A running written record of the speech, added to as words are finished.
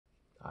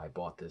I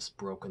bought this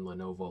broken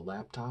Lenovo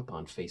laptop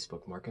on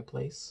Facebook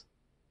Marketplace.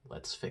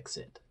 Let's fix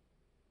it.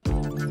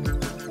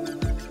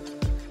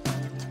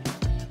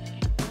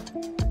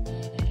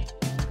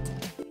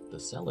 The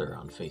seller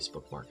on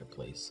Facebook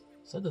Marketplace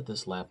said that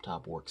this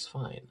laptop works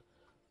fine,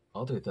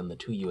 other than the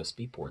two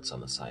USB ports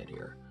on the side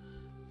here.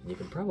 And you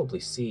can probably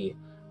see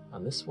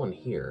on this one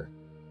here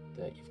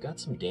that you've got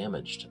some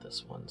damage to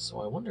this one, so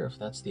I wonder if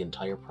that's the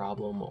entire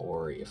problem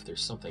or if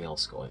there's something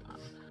else going on.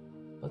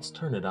 Let's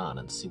turn it on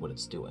and see what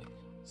it's doing.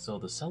 So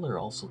the seller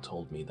also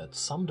told me that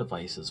some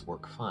devices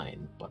work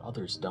fine, but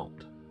others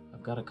don't.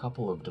 I've got a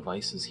couple of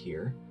devices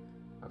here.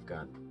 I've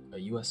got a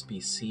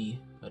USB-C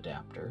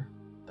adapter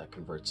that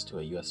converts to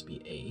a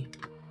USB-A.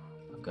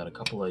 I've got a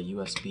couple of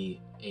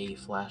USB-A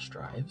flash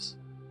drives.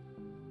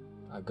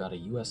 I've got a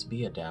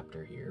USB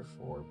adapter here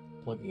for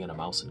plugging in a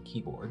mouse and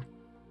keyboard.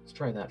 Let's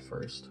try that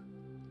first.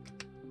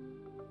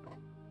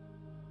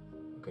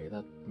 Okay,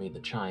 that made the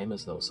chime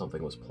as though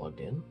something was plugged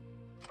in,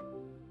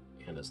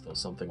 and as though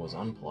something was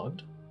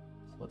unplugged.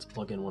 Let's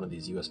plug in one of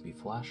these USB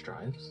flash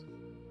drives.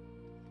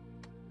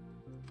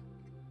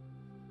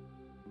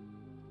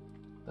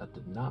 That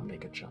did not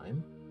make a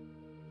chime.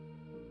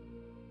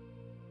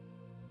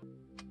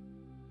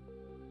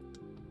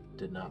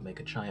 Did not make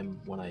a chime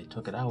when I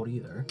took it out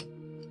either.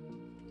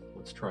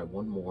 Let's try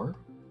one more.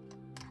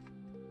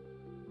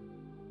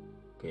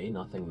 Okay,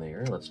 nothing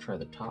there. Let's try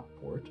the top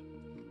port.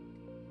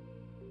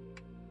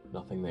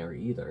 Nothing there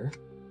either.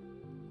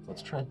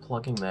 Let's try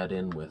plugging that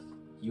in with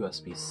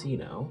USB-C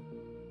now.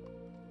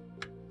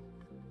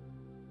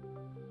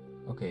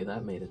 Okay,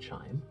 that made a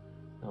chime.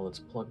 Now let's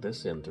plug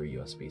this in through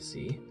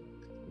USB-C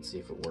and see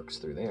if it works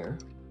through there.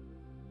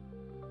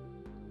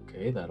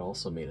 Okay, that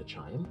also made a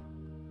chime.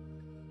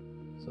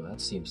 So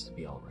that seems to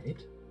be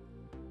alright.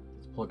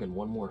 Let's plug in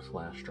one more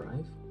flash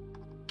drive.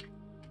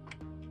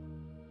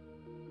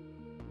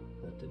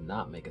 That did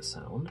not make a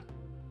sound.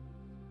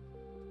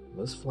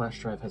 This flash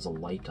drive has a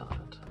light on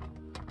it.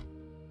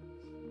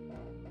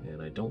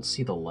 And I don't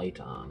see the light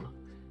on.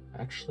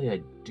 Actually,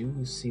 I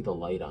do see the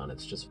light on,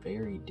 it's just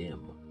very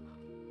dim.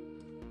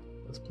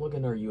 Let's plug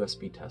in our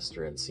USB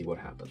tester and see what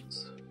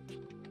happens.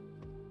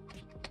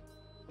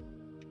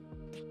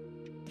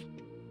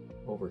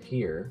 Over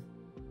here,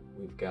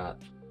 we've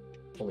got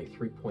only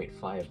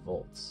 3.5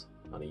 volts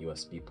on a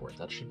USB port.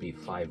 That should be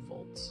 5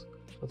 volts.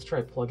 Let's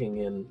try plugging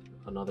in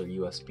another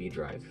USB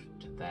drive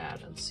to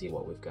that and see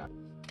what we've got.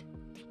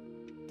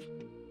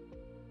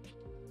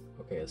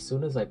 Okay, as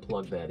soon as I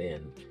plug that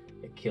in,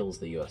 it kills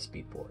the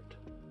USB port.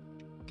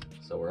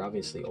 So we're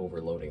obviously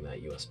overloading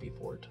that USB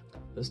port.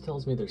 This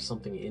tells me there's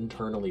something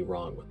internally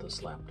wrong with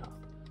this laptop.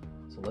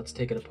 So let's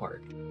take it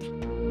apart.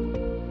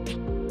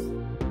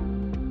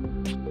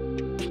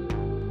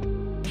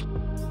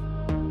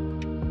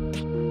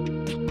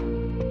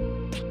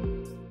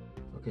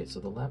 Okay, so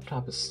the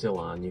laptop is still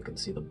on. You can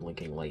see the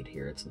blinking light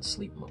here. It's in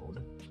sleep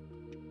mode.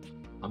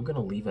 I'm gonna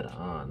leave it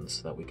on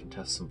so that we can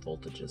test some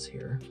voltages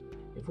here.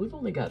 If we've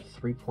only got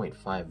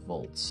 3.5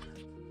 volts,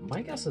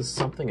 my guess is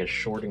something is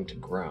shorting to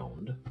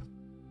ground.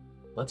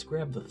 Let's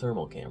grab the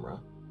thermal camera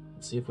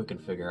and see if we can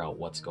figure out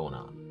what's going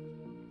on.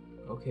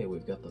 Okay,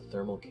 we've got the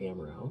thermal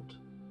camera out,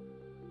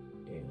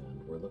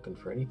 and we're looking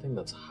for anything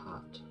that's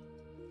hot.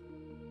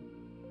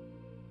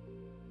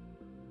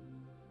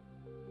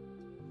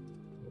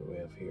 What do we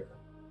have here?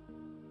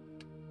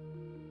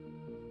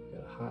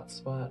 Got a hot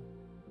spot,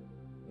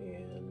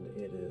 and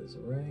it is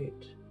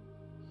right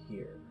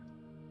here.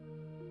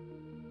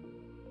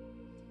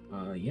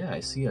 Yeah, I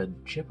see a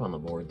chip on the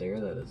board there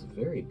that is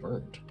very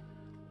burnt.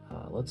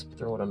 Let's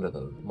throw it under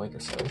the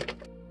microscope.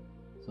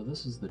 So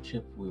this is the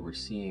chip we were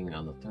seeing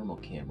on the thermal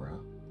camera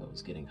that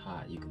was getting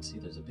hot. You can see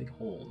there's a big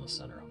hole in the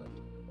center of it.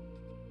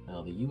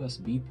 Now the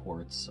USB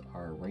ports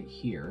are right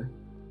here.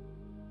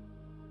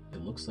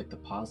 It looks like the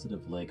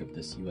positive leg of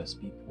this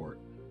USB port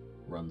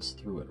runs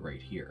through it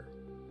right here.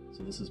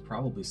 So this is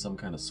probably some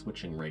kind of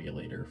switching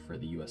regulator for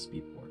the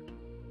USB port.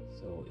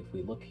 So if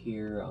we look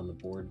here on the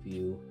board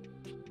view,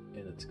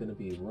 and it's going to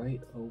be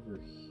right over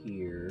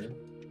here.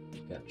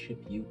 We've got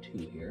chip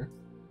U2 here.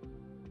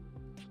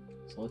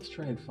 So let's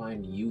try and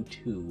find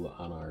U2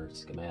 on our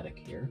schematic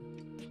here.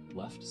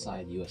 Left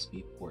side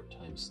USB port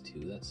times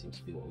 2, that seems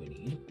to be what we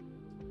need.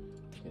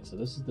 Okay, so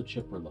this is the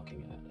chip we're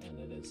looking at, and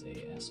it is a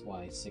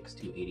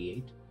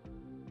SY6288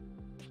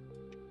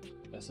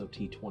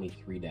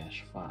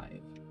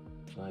 SOT23-5.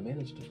 Now I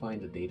managed to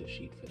find a data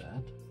sheet for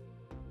that,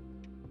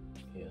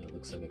 and it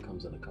looks like it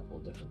comes in a couple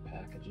of different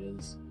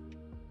packages.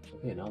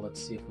 Okay, now let's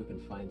see if we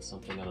can find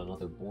something on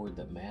another board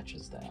that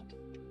matches that.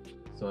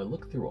 So I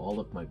looked through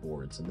all of my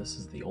boards, and this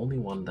is the only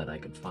one that I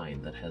could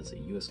find that has a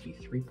USB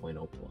 3.0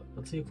 plug.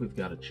 Let's see if we've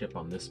got a chip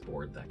on this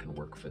board that can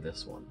work for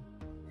this one.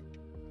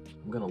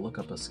 I'm going to look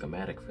up a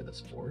schematic for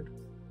this board.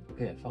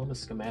 Okay, I found a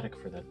schematic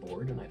for that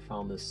board, and I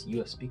found this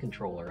USB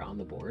controller on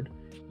the board,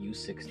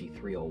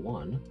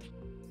 U6301,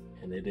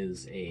 and it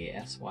is a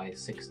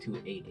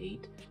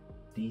SY6288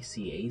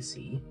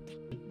 DCAC.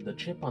 The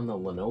chip on the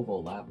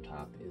Lenovo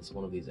laptop is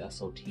one of these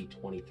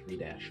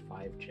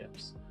SOT23-5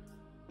 chips,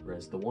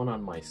 whereas the one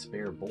on my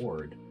spare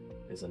board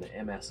is an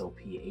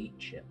MSOP8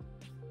 chip.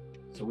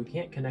 So we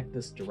can't connect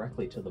this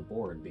directly to the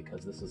board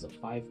because this is a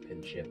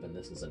 5-pin chip and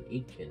this is an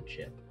 8-pin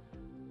chip.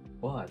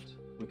 But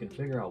we can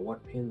figure out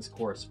what pins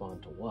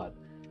correspond to what,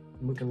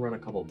 and we can run a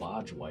couple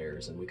bodge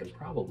wires and we can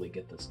probably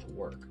get this to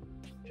work,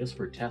 just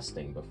for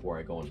testing before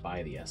I go and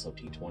buy the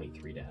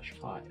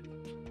SOT23-5.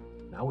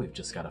 Now we've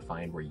just got to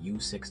find where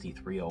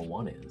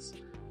U6301 is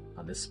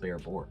on this spare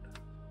board.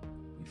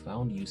 We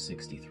found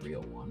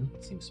U6301,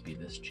 it seems to be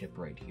this chip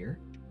right here.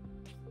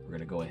 We're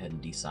going to go ahead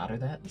and desolder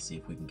that and see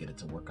if we can get it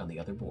to work on the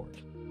other board.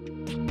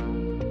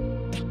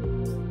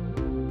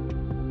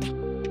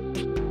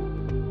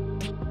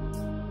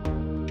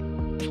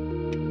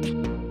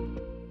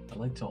 I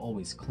like to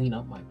always clean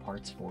up my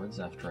parts boards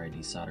after I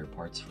desolder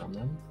parts from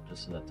them,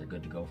 just so that they're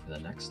good to go for the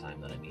next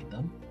time that I need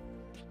them.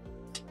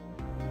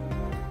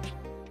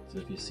 So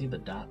if you see the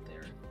dot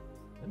there,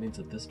 that means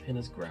that this pin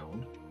is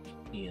ground,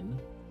 in,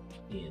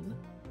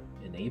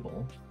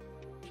 enable.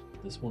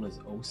 This one is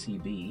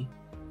OCB,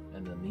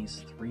 and then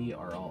these 3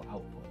 are all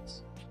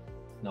outputs.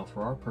 Now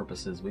for our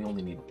purposes, we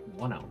only need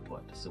 1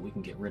 output, so we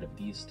can get rid of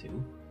these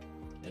 2,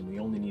 and we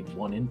only need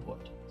 1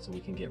 input, so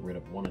we can get rid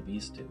of one of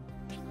these 2.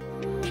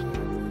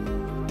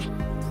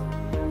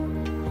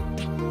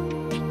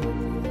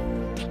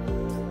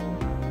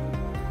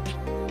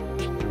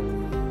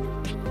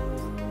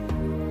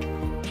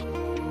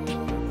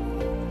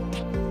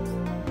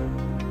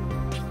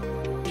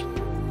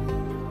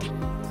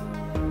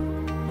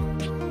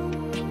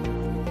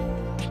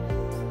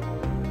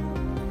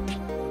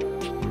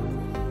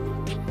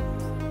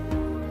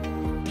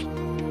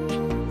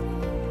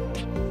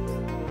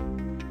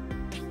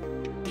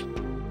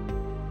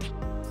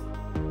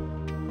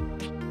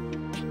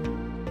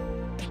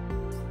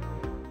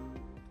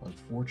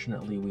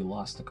 Unfortunately, we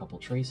lost a couple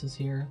traces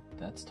here.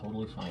 That's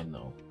totally fine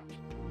though.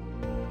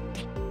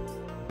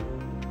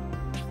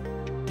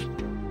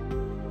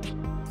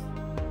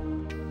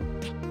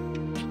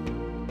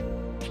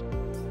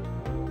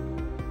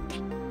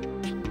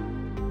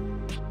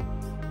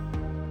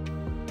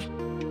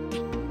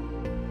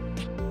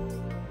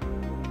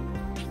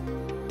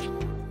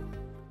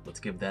 Let's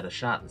give that a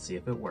shot and see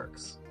if it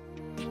works.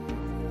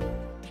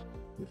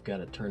 We've got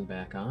it turned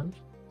back on.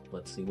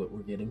 Let's see what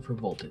we're getting for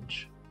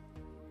voltage.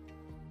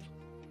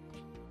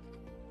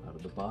 Out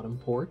of the bottom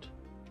port,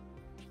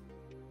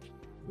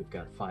 we've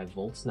got 5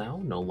 volts now,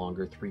 no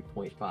longer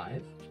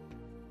 3.5.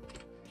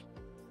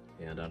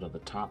 And out of the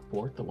top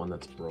port, the one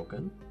that's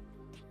broken,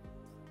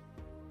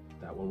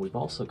 that one we've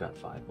also got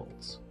 5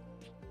 volts.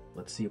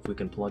 Let's see if we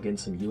can plug in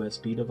some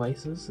USB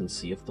devices and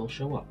see if they'll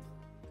show up.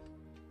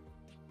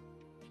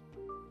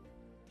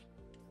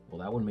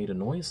 Well, that one made a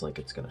noise like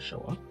it's going to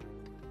show up.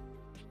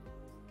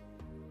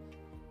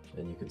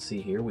 And you can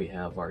see here we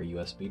have our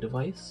USB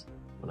device.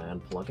 When I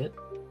unplug it,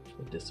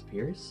 it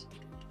disappears.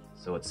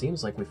 So it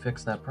seems like we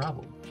fixed that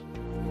problem.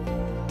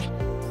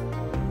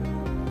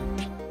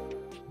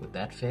 With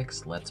that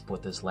fixed, let's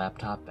put this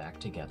laptop back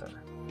together.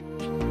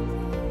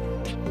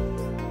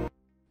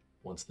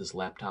 Once this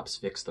laptop's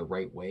fixed the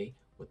right way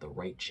with the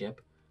right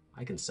chip,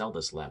 I can sell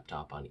this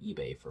laptop on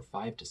eBay for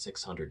 $500 to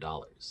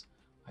 $600.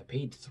 I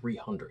paid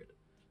 $300,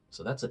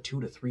 so that's a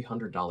 $200 to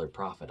 $300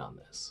 profit on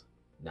this.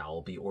 Now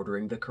I'll be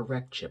ordering the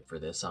correct chip for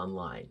this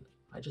online.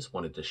 I just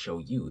wanted to show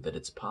you that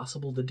it's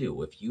possible to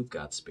do if you've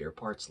got spare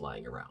parts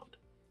lying around.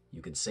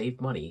 You can save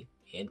money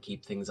and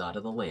keep things out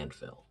of the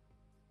landfill.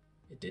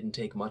 It didn't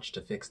take much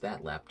to fix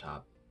that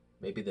laptop.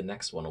 Maybe the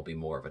next one will be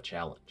more of a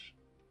challenge.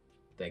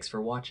 Thanks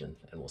for watching,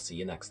 and we'll see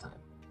you next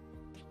time.